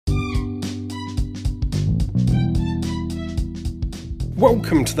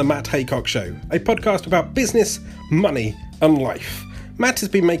Welcome to the Matt Haycock Show, a podcast about business, money and life. Matt has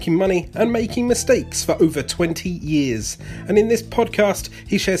been making money and making mistakes for over 20 years, and in this podcast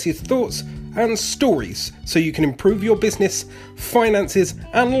he shares his thoughts and stories so you can improve your business, finances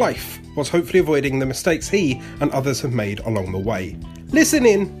and life whilst hopefully avoiding the mistakes he and others have made along the way. Listen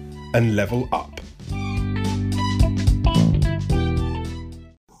in and level up.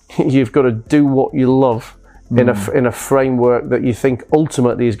 You've got to do what you love in a framework that you think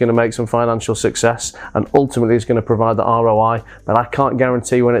ultimately is going to make some financial success and ultimately is going to provide the ROI, but I can't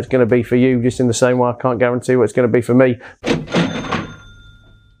guarantee when it's going to be for you, just in the same way I can't guarantee what it's going to be for me.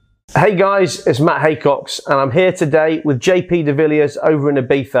 Hey guys, it's Matt Haycocks and I'm here today with JP de Villiers over in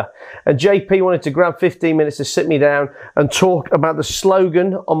Ibiza. And JP wanted to grab 15 minutes to sit me down and talk about the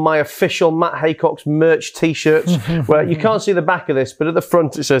slogan on my official Matt Haycocks merch t-shirts, where you can't see the back of this, but at the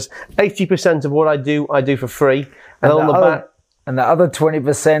front it says 80% of what I do for free. And on the back, and the other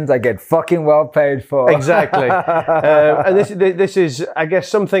 20% I get fucking well paid for. Exactly. And this is, I guess,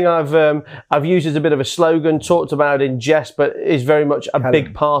 something I've used as a bit of a slogan, talked about in jest, but is very much a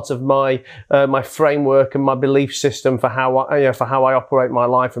big part of my my framework and my belief system for how I operate my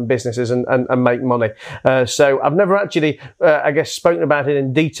life and businesses and make money. So I've never actually, I guess, spoken about it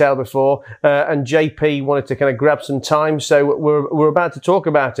in detail before. And JP wanted to kind of grab some time, so we're about to talk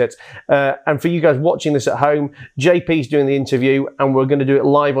about it. And for you guys watching this at home, JP's doing the interview, and we're going to do it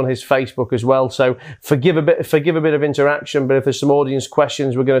live on his Facebook as well. So forgive a bit of interaction, but if there's some audience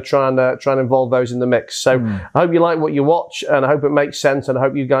questions, we're going to try and involve those in the mix. So I hope you like what you watch, and I hope it makes sense, and I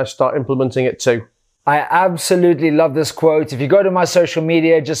hope you guys start implementing it too. I absolutely love this quote. If you go to my social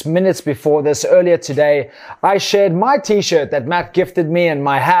media just minutes before this, earlier today, I shared my t-shirt that Matt gifted me and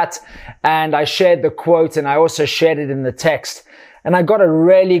my hat, and I shared the quote, and I also shared it in the text. And I got a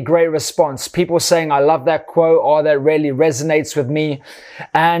really great response. People saying, I love that quote, or that really resonates with me.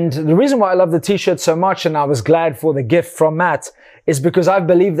 And the reason why I love the t-shirt so much, and I was glad for the gift from Matt, is because I've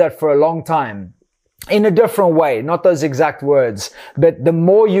believed that for a long time. In a different way, not those exact words, but the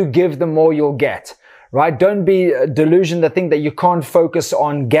more you give, the more you'll get. Right? Don't be delusioned to think that you can't focus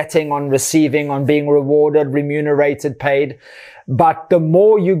on getting, on receiving, on being rewarded, remunerated, paid. But the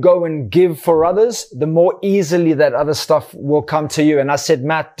more you go and give for others, the more easily that other stuff will come to you. And I said,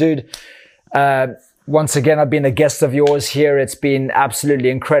 Matt, dude, once again, I've been a guest of yours here. It's been absolutely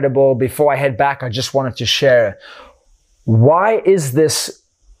incredible. Before I head back, I just wanted to share, why is this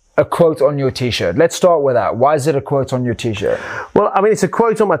a quote on your t-shirt? Let's start with that. Why is it a quote on your t-shirt? Well, I mean, it's a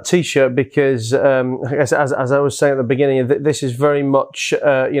quote on my t-shirt because, as I was saying at the beginning, this is very much,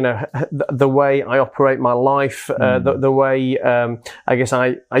 the way I operate my life, the way, I guess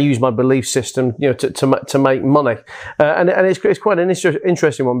I use my belief system, to make money. And it's quite an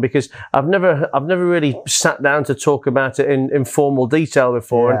interesting one because I've never really sat down to talk about it in formal detail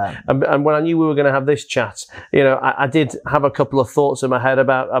before. Yeah. And when I knew we were going to have this chat, I did have a couple of thoughts in my head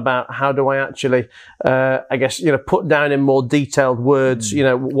about how do I actually, put down in more detailed words,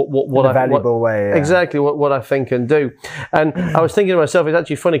 what in a valuable way. Yeah. Exactly what I think and do. And I was thinking to myself, it's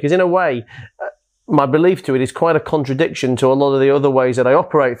actually funny because in a way, my belief to it is quite a contradiction to a lot of the other ways that I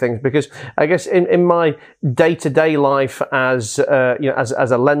operate things, because I guess in my day-to-day life as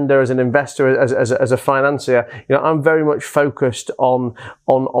a lender, as an investor, as a financier, I'm very much focused on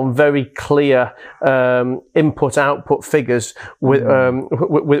very clear input-output figures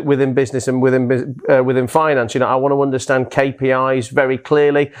within business and within finance. I want to understand KPIs very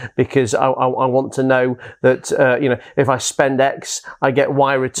clearly because I want to know that if I spend X, I get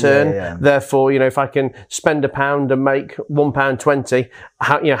Y return. Yeah. Therefore, if I can spend £1 and make £1.20,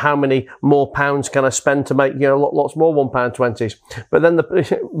 how many more pounds can I spend to make lots more £1.20s? But then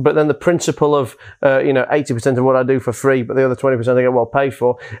the principle of 80% of what I do for free, but the other 20% I get well paid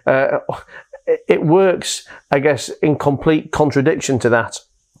for, it works, I guess, in complete contradiction to that.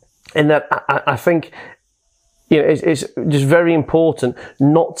 In that I think it's just very important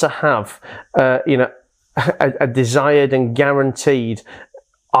not to have a desired and guaranteed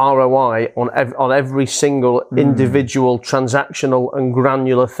ROI on every single individual transactional and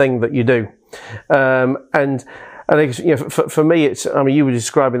granular thing that you do. And I think, for me, you were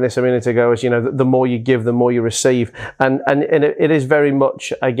describing this a minute ago as, the more you give, the more you receive. And it is very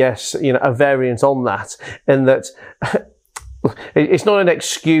much, I guess, a variant on that, in that it's not an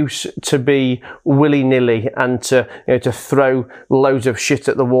excuse to be willy-nilly and to throw loads of shit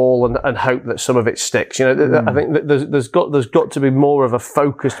at the wall and hope that some of it sticks. I think that there's got to be more of a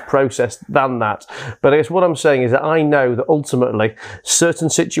focused process than that. But I guess what I'm saying is that I know that ultimately certain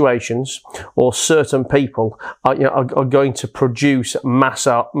situations or certain people are going to produce mass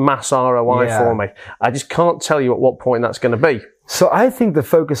ROI for me. I just can't tell you at what point that's going to be. So I think the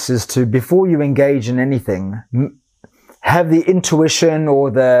focus is to, before you engage in anything, have the intuition or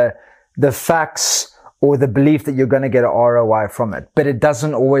the facts or the belief that you're going to get an ROI from it. But it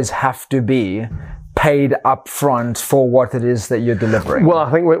doesn't always have to be paid up front for what it is that you're delivering. Well,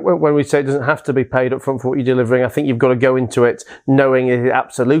 I think when we say it doesn't have to be paid up front for what you're delivering, I think you've got to go into it knowing it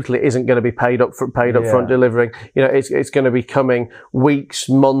absolutely isn't going to be paid up front delivering. You know, it's going to be coming weeks,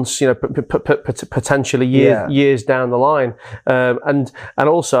 months, you know, potentially years down the line. And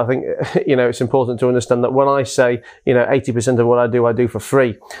also I think, you know, it's important to understand that when I say, you know, 80% of what I do for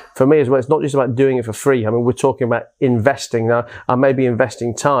free. For me as well, it's not just about doing it for free. I mean, we're talking about investing. Now, I may be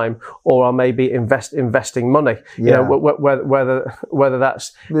investing time, or I may be investing money, you know, whether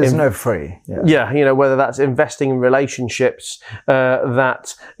that's no free. You know, whether that's investing in relationships,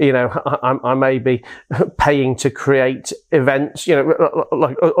 that, you know, I may be paying to create events, you know,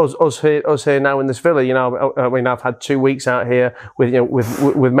 like us here now in this villa, you know, I mean, I've had 2 weeks out here with, you know,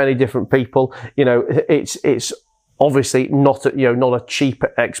 with many different people, you know, it's obviously not a cheap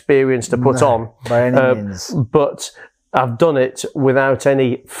experience to put on by any means, but I've done it without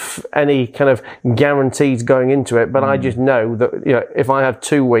any kind of guarantees going into it, but I just know that, you know, if I have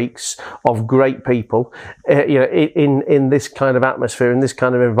 2 weeks of great people, you know, in this kind of atmosphere, in this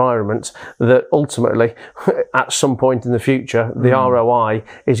kind of environment, that ultimately, at some point in the future, the ROI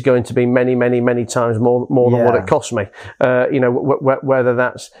is going to be many, many, many times more than what it cost me. You know, whether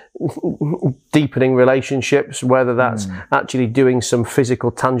that's deepening relationships, whether that's actually doing some physical,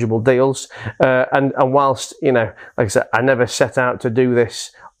 tangible deals, and whilst, you know, like I said, I never set out to do this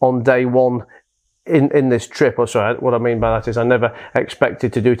on day one in this trip. Or sorry, what I mean by that is I never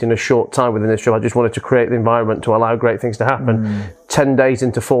expected to do it in a short time within this trip. I just wanted to create the environment to allow great things to happen. 10 days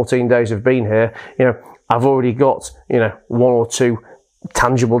into 14 days of being here, you know, I've already got, you know, 1 or 2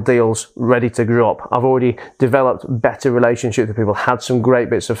 tangible deals ready to grow up. I've already developed better relationships with people, had some great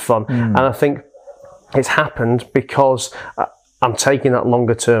bits of fun. And I think it's happened because I'm taking that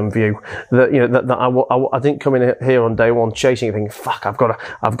longer term view that, you know, that I didn't come in here on day one chasing it, thinking, fuck, I've got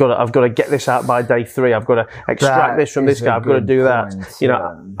to get this out by day 3. I've got to extract this from this guy. I've got to do that. You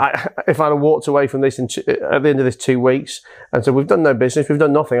know, if I'd have walked away from this at the end of this 2 weeks and said, we've done no business, we've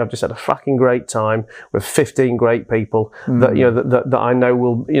done nothing, I've just had a fucking great time with 15 great people that, you know, that I know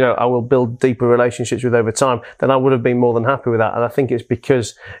will, you know, I will build deeper relationships with over time, then I would have been more than happy with that. And I think it's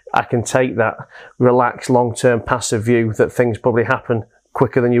because I can take that relaxed, long-term, passive view that things probably happen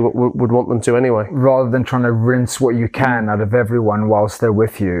quicker than you would want them to anyway. Rather than trying to rinse what you can out of everyone whilst they're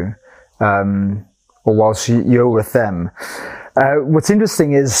with you, or whilst you're with them. What's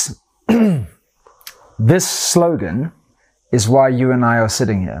interesting is this slogan is why you and I are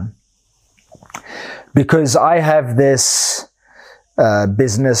sitting here. Because I have this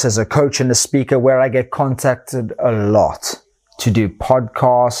business as a coach and a speaker where I get contacted a lot to do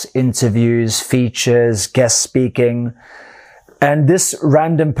podcasts, interviews, features, guest speaking. And this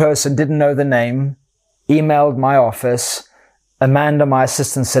random person, didn't know the name, emailed my office. Amanda, my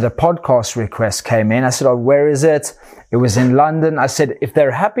assistant, said a podcast request came in. I said, oh, where is it? It was in London. I said, if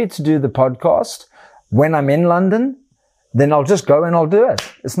they're happy to do the podcast when I'm in London, then I'll just go and I'll do it.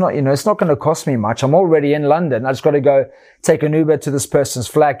 It's not, you know, it's not going to cost me much. I'm already in London. I just got to go take an Uber to this person's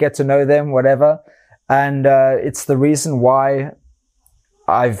flat, get to know them, whatever. And it's the reason why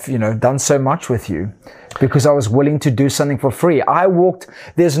I've, you know, done so much with you, because I was willing to do something for free.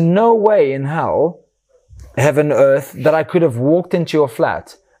 There's no way in hell, heaven, earth, that I could have walked into your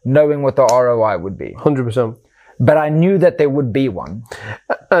flat knowing what the ROI would be. 100%. But I knew that there would be one.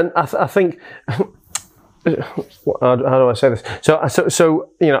 And I think, how do I say this? So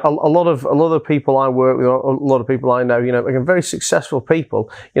you know, a lot of people I work with, a lot of people I know, you know, like very successful people,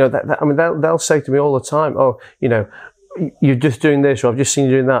 you know, I mean, they'll say to me all the time, oh, you know, you're just doing this, or I've just seen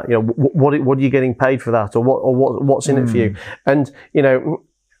you doing that. You know, what are you getting paid for that, or what's in it for you? And you know,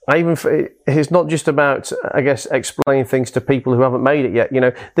 it's not just about, I guess, explaining things to people who haven't made it yet. You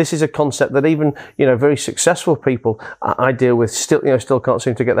know, this is a concept that even, you know, very successful people I deal with still can't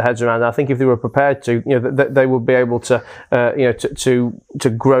seem to get their heads around. I think if they were prepared to, you know, they would be able to, you know, to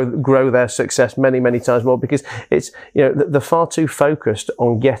grow their success many times more, because it's, you know, they're far too focused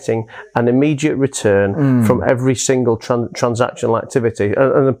on getting an immediate return from every single transactional activity.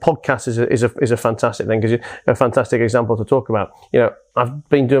 And the podcast is a fantastic thing, because a fantastic example to talk about. You know, I've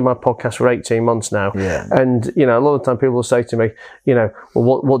been doing my podcast for 8 18 months now. Yeah. And, a lot of the time people will say to me,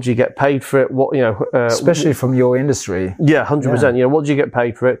 well, what do you get paid for it? What, especially from your industry. Yeah, 100%. What do you get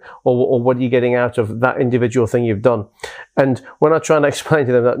paid for it? Or what are you getting out of that individual thing you've done? And when I try and explain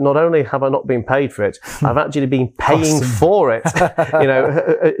to them that not only have I not been paid for it, I've actually been paying for it,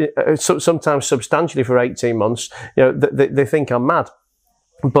 sometimes substantially for 18 months, they think I'm mad.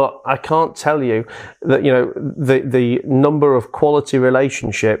 But I can't tell you that, the number of quality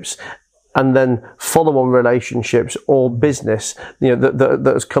relationships and then follow-on relationships or business,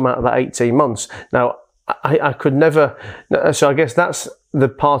 that has come out of that 18 months. Now, I could never, so I guess that's the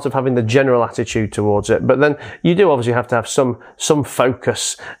part of having the general attitude towards it. But then you do obviously have to have some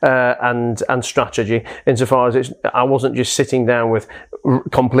focus and strategy, insofar as I wasn't just sitting down with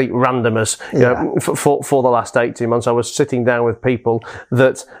complete randomers. For the last 18 months, I was sitting down with people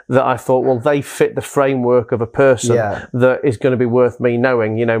that I thought, well, they fit the framework of a person that is going to be worth me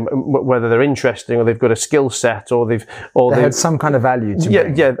knowing. Whether they're interesting or they've got a skill set or they had some kind of value to me.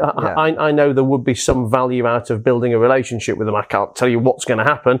 I know there would be some value out of building a relationship with them. I can't tell you what's going to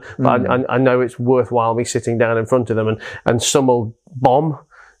happen, but I know it's worthwhile me sitting down in front of them, and some will bomb,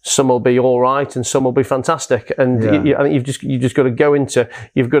 some will be all right, and some will be fantastic. And I think you've just got to go into,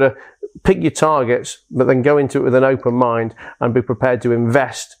 you've got to pick your targets, but then go into it with an open mind and be prepared to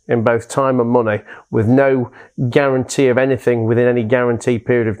invest in both time and money with no guarantee of anything within any guaranteed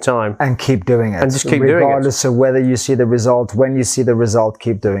period of time. And keep doing it. And just keep doing it. Regardless of whether you see the result, when you see the result,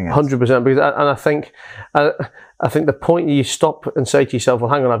 keep doing it. 100%. Because, I think the point you stop and say to yourself, well,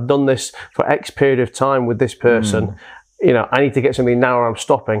 hang on, I've done this for X period of time with this person. I need to get something now or I'm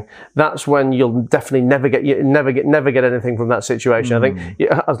stopping. That's when you'll definitely never get anything from that situation. I think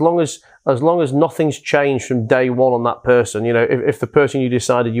as long as nothing's changed from day one on that person, if the person you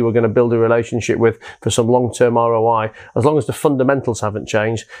decided you were going to build a relationship with for some long-term ROI, as long as the fundamentals haven't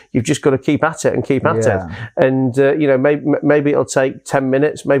changed, you've just got to keep at it and keep at it. And, maybe it'll take 10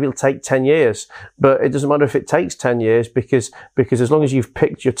 minutes, maybe it'll take 10 years, but it doesn't matter if it takes 10 years because as long as you've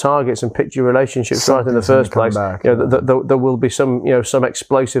picked your targets and picked your relationships right in the first place, there will be some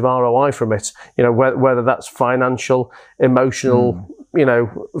explosive ROI from it, whether that's financial, emotional,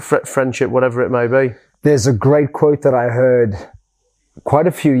 friendship, whatever it may be. There's a great quote that I heard quite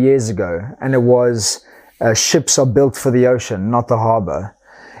a few years ago, and it was, ships are built for the ocean, not the harbor.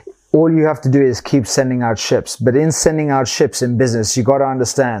 All you have to do is keep sending out ships. But in sending out ships in business, you got to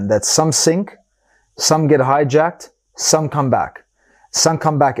understand that some sink, some get hijacked, some come back. Some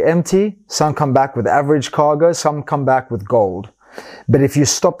come back empty, some come back with average cargo, some come back with gold. But if you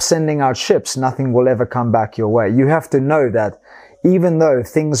stop sending out ships, nothing will ever come back your way. You have to know that even though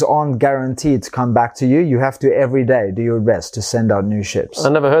things aren't guaranteed to come back to you, you have to every day do your best to send out new ships. I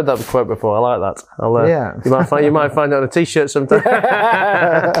never heard that quote before. I like that. You might find it on a t-shirt sometime.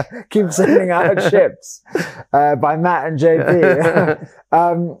 Keep sending out ships by Matt and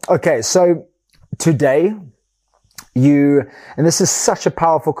JP. Okay, so today, and this is such a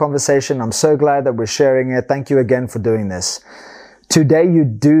powerful conversation. I'm so glad that we're sharing it. Thank you again for doing this. Today you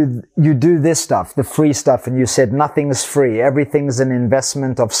do this stuff, the free stuff, and you said nothing's free. Everything's an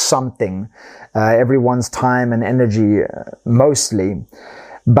investment of something, everyone's time and energy, mostly.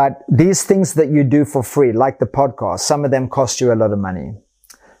 But these things that you do for free, like the podcast, some of them cost you a lot of money,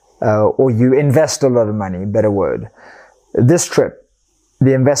 or you invest a lot of money, better word. This trip,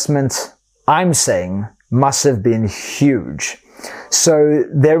 the investment, I'm saying, must have been huge. So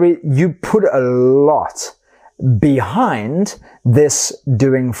you put a lot behind this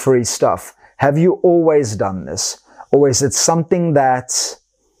doing free stuff. Have you always done this? Or is it something that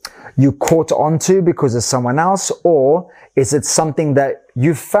you caught onto because of someone else? Or is it something that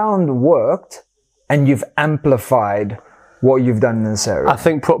you found worked and you've amplified what you've done in this area? I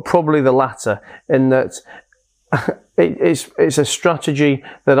think probably the latter, in that it's a strategy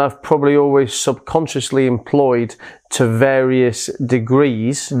that I've probably always subconsciously employed to various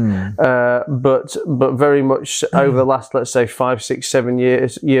degrees, but very much over the last, let's say, 5, 6, 7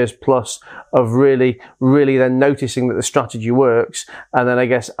 years plus of really then noticing that the strategy works. And then I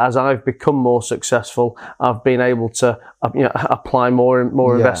guess as I've become more successful, I've been able to apply more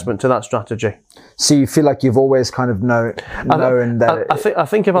investment to that strategy. So you feel like you've always kind of known that I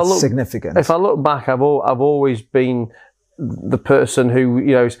think if I look significant. If I look back, I've always been the person who,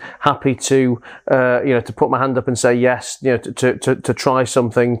 you know, is happy to, you know, to put my hand up and say yes, you know, to try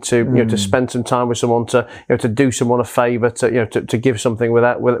something, to, you know, to spend some time with someone, to, you know, to do someone a favor, to, you know, to give something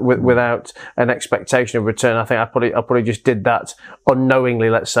without an expectation of return. I think I probably just did that unknowingly,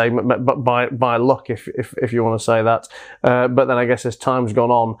 let's say, but by luck, if you want to say that. But then I guess as time's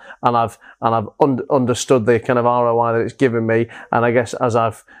gone on and I've understood the kind of ROI that it's given me, and I guess as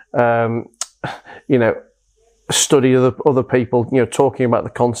I've, you know, study other people, you know, talking about the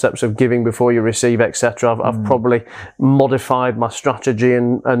concepts of giving before you receive, etc. I've probably modified my strategy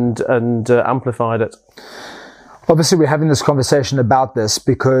and amplified it. Obviously, we're having this conversation about this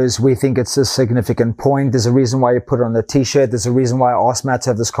because we think it's a significant point. There's a reason why you put it on the t-shirt. There's a reason why I asked Matt to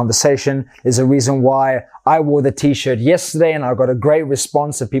have this conversation. There's a reason why I wore the t-shirt yesterday and I got a great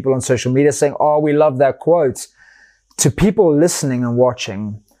response of people on social media saying, "Oh, we love that quote." To people listening and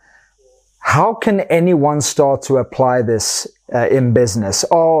watching, how can anyone start to apply this in business?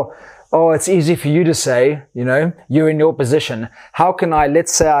 Oh, it's easy for you to say, you know, you're in your position. How can I,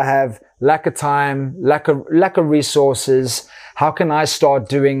 let's say I have lack of time, lack of resources. How can I start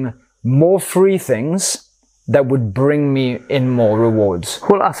doing more free things that would bring me in more rewards?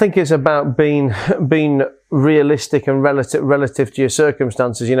 Well, I think it's about being realistic and relative to your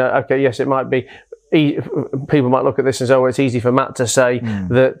circumstances. You know, okay, yes, it might be, people might look at this and say, "Oh, it's easy for Matt to say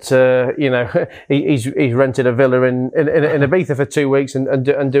that you know, he's rented a villa in Ibiza for 2 weeks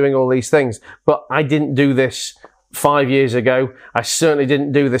and doing all these things." But I didn't do this 5 years ago. I certainly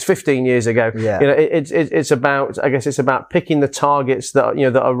didn't do this 15 years ago. Yeah. You know, it's about, I guess it's about picking the targets that, you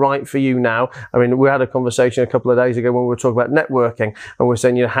know, that are right for you now. I mean, we had a conversation a couple of days ago when we were talking about networking, and we're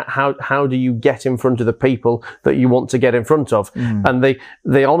saying, you know, how do you get in front of the people that you want to get in front of? And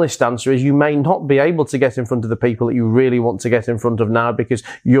the honest answer is you may not be able to get in front of the people that you really want to get in front of now because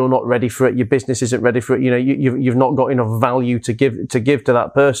you're not ready for it. Your business isn't ready for it. You know, you've not got enough value to give to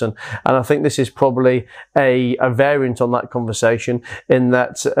that person. And I think this is probably a variant on that conversation in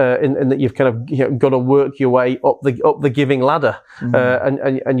that you've kind of, you know, got to work your way up the giving ladder,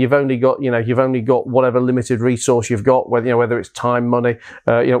 and you've only got whatever limited resource you've got, whether it's time, money,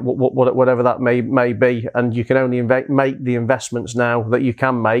 you know, whatever that may be, and you can only make the investments now that you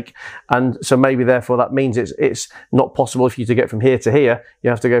can make, and so maybe therefore that means it's not possible for you to get from here to here. You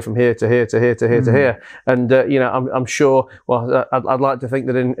have to go from here to here to here to here to here, and you know, I'm sure. Well, I'd like to think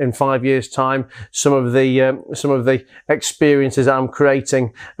that in 5 years' time, some of the experiences I'm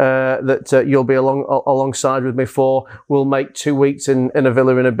creating that you'll be alongside with me for will make 2 weeks in a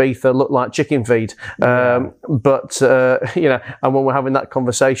villa in Ibiza look like chicken feed. But you know, and when we're having that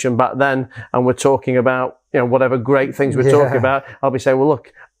conversation back then, and we're talking about, you know, whatever great things we're talking about, I'll be saying, well,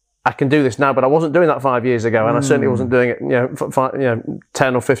 look, I can do this now, but I wasn't doing that 5 years ago, and I certainly wasn't doing it, you know,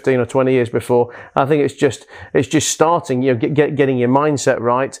 10 or 15 or 20 years before. I think it's just starting, you know, getting your mindset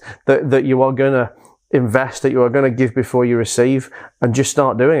right, that you are going to invest, that you are going to give before you receive, and just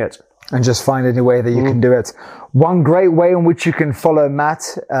start doing it. And just find any way that you can do it. One great way in which you can follow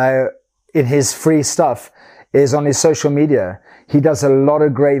Matt in his free stuff is on his social media. He does a lot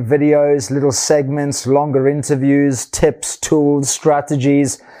of great videos, little segments, longer interviews, tips, tools,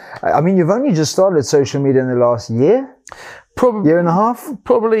 strategies. I mean, you've only just started social media in the last year? Probably year and a half?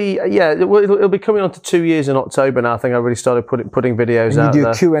 Probably, yeah. It'll be coming on to 2 years in October now. I think I really started putting videos out there.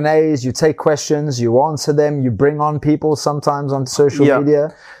 You do Q&As, you take questions, you answer them, you bring on people sometimes on social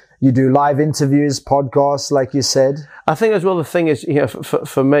media. You do live interviews, podcasts, like you said. I think as well, the thing is, you know,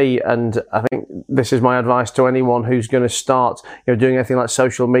 for me, and I think this is my advice to anyone who's going to start, you know, doing anything like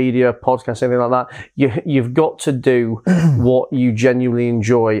social media, podcast, anything like that, you've got to do what you genuinely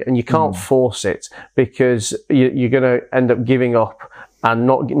enjoy, and you can't force it, because you're going to end up giving up and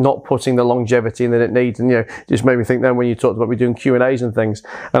not putting the longevity in that it needs. And, you know, just made me think then when you talked about me doing Q&As and things,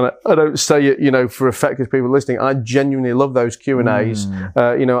 and I don't say it, you know, for effective people listening, I genuinely love those Q&As.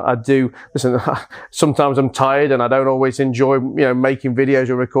 You know, I do, listen, sometimes I'm tired and I don't always enjoy, you know, making videos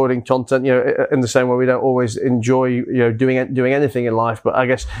or recording content, you know, in the same way we don't always enjoy, you know, doing anything in life. But I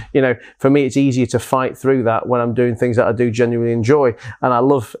guess, you know, for me, it's easier to fight through that when I'm doing things that I do genuinely enjoy. And I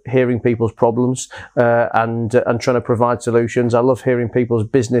love hearing people's problems, and trying to provide solutions. I love hearing people's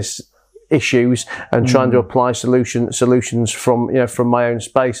business issues and trying to apply solutions from, you know, from my own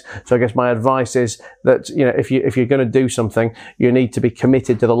space. So I guess my advice is that, you know, if you're going to do something, you need to be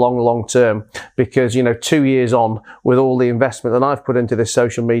committed to the long term, because, you know, 2 years on, with all the investment that I've put into this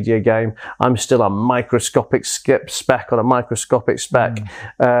social media game, I'm still a microscopic speck on a microscopic speck,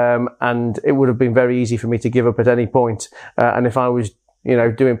 and it would have been very easy for me to give up at any point. And if I was, you know,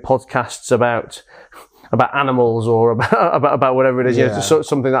 doing podcasts about animals or about whatever it is. You know, it's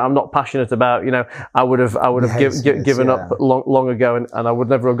something that I'm not passionate about. You know, I would have given up long ago, and I would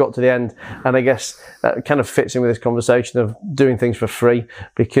never have got to the end. And I guess that kind of fits in with this conversation of doing things for free,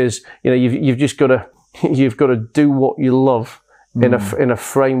 because you know you've just got to do what you love in a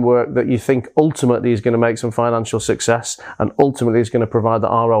framework that you think ultimately is going to make some financial success and ultimately is going to provide the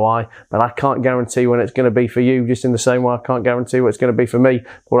ROI. But I can't guarantee when it's going to be for you, just in the same way I can't guarantee what it's going to be for me.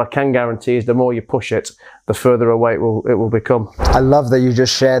 What I can guarantee is the more you push it, the further away it will become. I love that you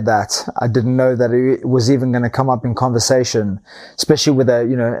just shared that. I didn't know that it was even going to come up in conversation, especially with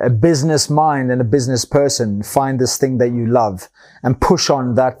a business mind and a business person. Find this thing that you love and push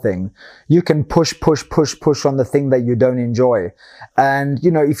on that thing. You can push on the thing that you don't enjoy. And,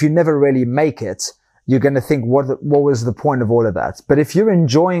 if you never really make it, you're going to think, what was the point of all of that? But if you're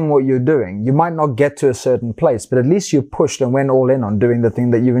enjoying what you're doing, you might not get to a certain place, but at least you pushed and went all in on doing the thing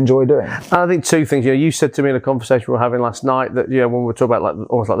that you enjoy doing. I think two things. You said to me in a conversation we were having last night that, when we were talking about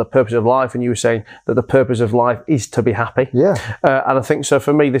almost like the purpose of life, and you were saying that the purpose of life is to be happy. Yeah. And I think so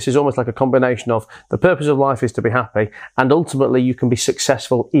for me, this is almost like a combination of the purpose of life is to be happy, and ultimately you can be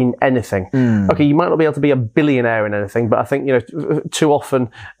successful in anything. Okay, you might not be able to be a billionaire in anything, but I think, too often,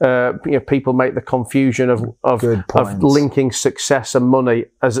 people make the confusion of linking success and money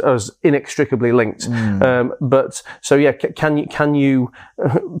as inextricably linked. But so yeah, can you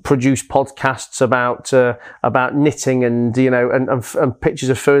produce podcasts about knitting and and pictures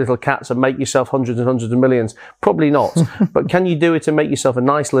of furry little cats and make yourself hundreds and hundreds of millions? Probably not. But can you do it and make yourself a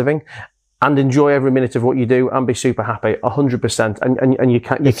nice living and enjoy every minute of what you do and be super happy? 100%. And you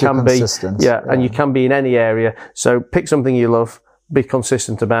can be, and you can be in any area. So pick something you love, be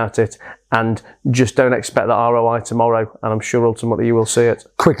consistent about it, and just don't expect the ROI tomorrow. And I'm sure ultimately you will see it.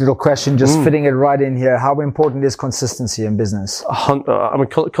 Quick little question, just fitting it right in here. How important is consistency in business?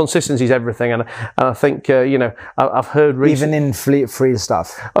 Consistency is everything. And I think, I've heard recently, even in free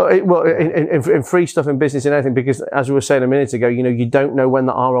stuff. In free stuff, in business, in anything, because as we were saying a minute ago, you don't know when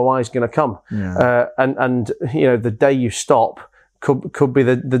the ROI is going to come. Yeah. And the day you stop could be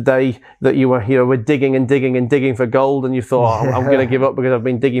the day that you were digging and digging and digging for gold, and you thought, I'm going to give up because I've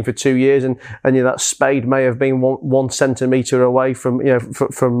been digging for 2 years, and that spade may have been one centimetre away from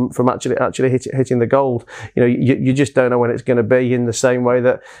actually hitting the gold. You just don't know when it's going to be. In the same way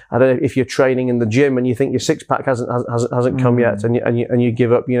that, I don't know, if you're training in the gym and you think your six pack hasn't come yet, and you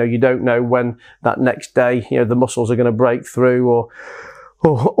give up. You don't know when that next day the muscles are going to break through, or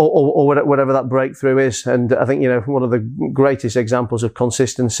whatever that breakthrough is. And I think, one of the greatest examples of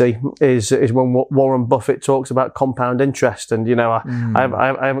consistency is when Warren Buffett talks about compound interest. And,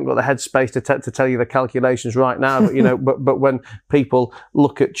 I haven't got the headspace to tell you the calculations right now, but, but when people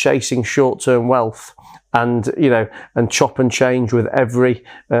look at chasing short-term wealth, and chop and change with every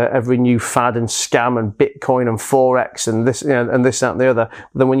new fad and scam and Bitcoin and Forex and this, and this, that and the other.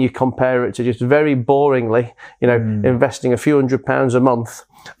 But then when you compare it to just very boringly, investing a few £100 a month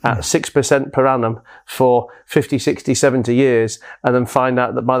at 6% per annum for 50, 60, 70 years, and then find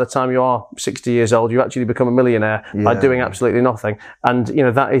out that by the time you are 60 years old, you actually become a millionaire by doing absolutely nothing. And,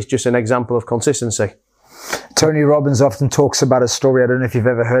 that is just an example of consistency. Tony Robbins often talks about a story, I don't know if you've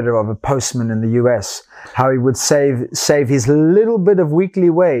ever heard of a postman in the US, how he would save his little bit of weekly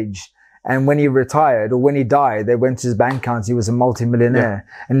wage. And when he retired or when he died, they went to his bank account. He was a multi-millionaire.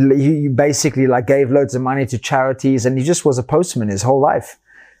 Yeah. And he basically gave loads of money to charities, and he just was a postman his whole life.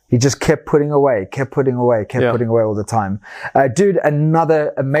 He just kept putting away all the time. Dude,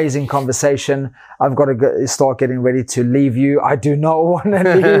 another amazing conversation. I've got to start getting ready to leave you. I do not want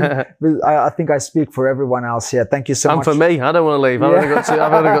to leave. I think I speak for everyone else here. Thank you so much. And for me, I don't want to leave.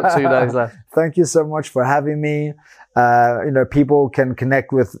 I've only got 2 days left. Thank you so much for having me. People can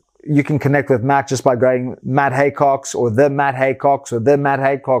connect with, you can connect with Matt just by going Matt Haycox or the Matt Haycox or the Matt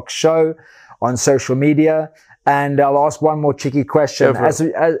Haycox Show on social media. And I'll ask one more cheeky question.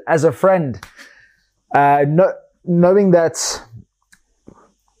 As a friend, knowing that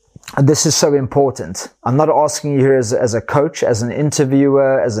this is so important, I'm not asking you here as a coach, as an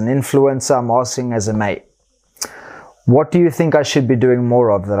interviewer, as an influencer. I'm asking as a mate. What do you think I should be doing more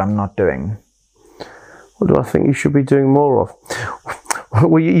of that I'm not doing? What do I think you should be doing more of?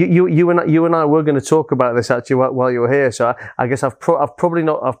 Well, you and I were going to talk about this actually while you were here. So I guess I've probably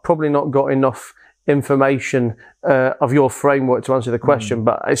not got enough information of your framework to answer the question,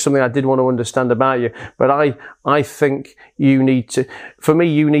 but it's something I did want to understand about you. But I think you need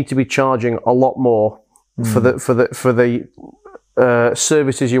to be charging a lot more for the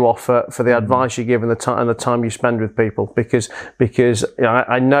services you offer, for the advice you give, and the time you spend with people. Because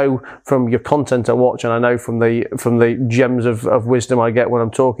I know from your content I watch, and I know from the gems of wisdom I get when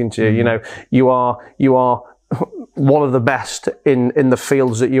I'm talking to you. You are one of the best in the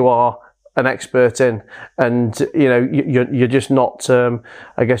fields that you are an expert in, and you're just not.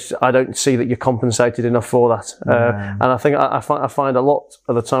 I guess I don't see that you're compensated enough for that. And I think I find a lot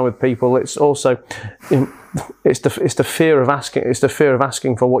of the time with people, it's also it's the fear of asking. It's the fear of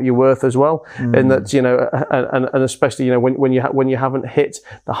asking for what you're worth as well. In that and especially when you haven't hit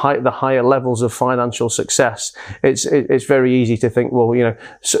the higher levels of financial success, it's very easy to think, well,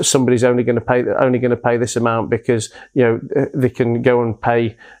 somebody's only going to pay this amount because they can go and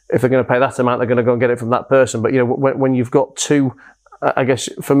pay. If they're going to pay that amount, they're going to go and get it from that person. But when you've got two, I guess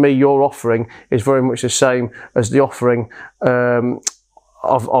for me, your offering is very much the same as the offering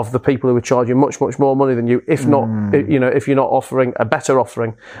of the people who are charging much more money than you, if not if you're not offering a better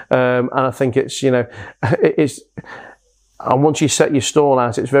offering. And I think it's it's. And once you set your stall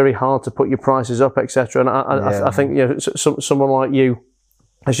out, it's very hard to put your prices up, etc. And I think someone like you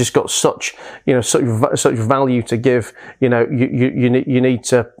has just got such value to give. You need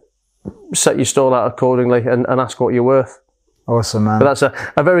to set your stall out accordingly and ask what you're worth. Awesome, man. But that's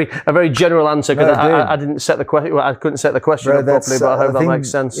a very general answer, because I didn't set the question. I couldn't set the question up properly, but I hope that makes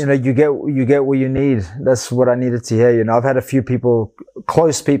sense. You get what you need. That's what I needed to hear. I've had a few people,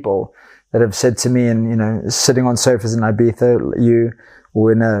 close people, that have said to me, and sitting on sofas in Ibiza,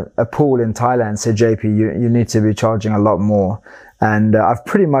 or in a pool in Thailand, said, JP, you need to be charging a lot more. And I've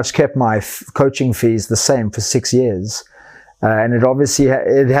pretty much kept my coaching fees the same for 6 years. And it obviously,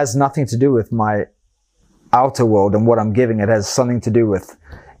 it has nothing to do with my outer world and what I'm giving. It has something to do with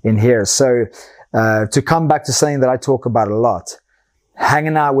in here. So to come back to something that I talk about a lot,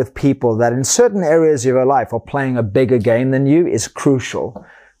 hanging out with people that in certain areas of your life are playing a bigger game than you is crucial.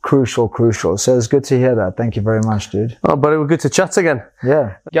 So it's good to hear that. Thank you very much, dude. Oh, but it was good to chat again.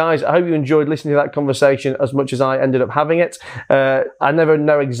 Yeah. Guys, I hope you enjoyed listening to that conversation as much as I ended up having it. I never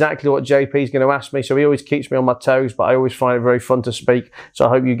know exactly what JP is going to ask me, so he always keeps me on my toes, but I always find it very fun to speak. So I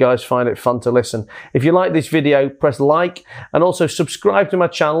hope you guys find it fun to listen. If you like this video, press like, and also subscribe to my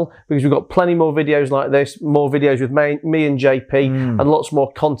channel, because we've got plenty more videos like this, more videos with me and JP, and lots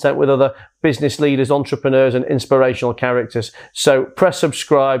more content with other business leaders, entrepreneurs, and inspirational characters. So press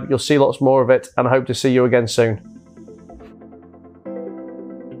subscribe, you'll see lots more of it, and I hope to see you again soon.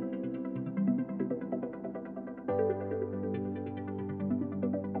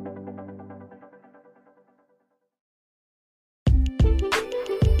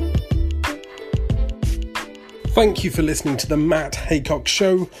 Thank you for listening to the Matt Haycock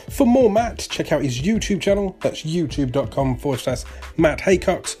Show. For more Matt, check out his YouTube channel. That's youtube.com/Matt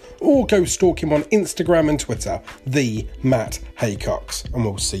Haycocks, or go stalk him on Instagram and Twitter, the Matt Haycocks. And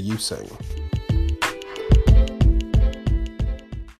we'll see you soon.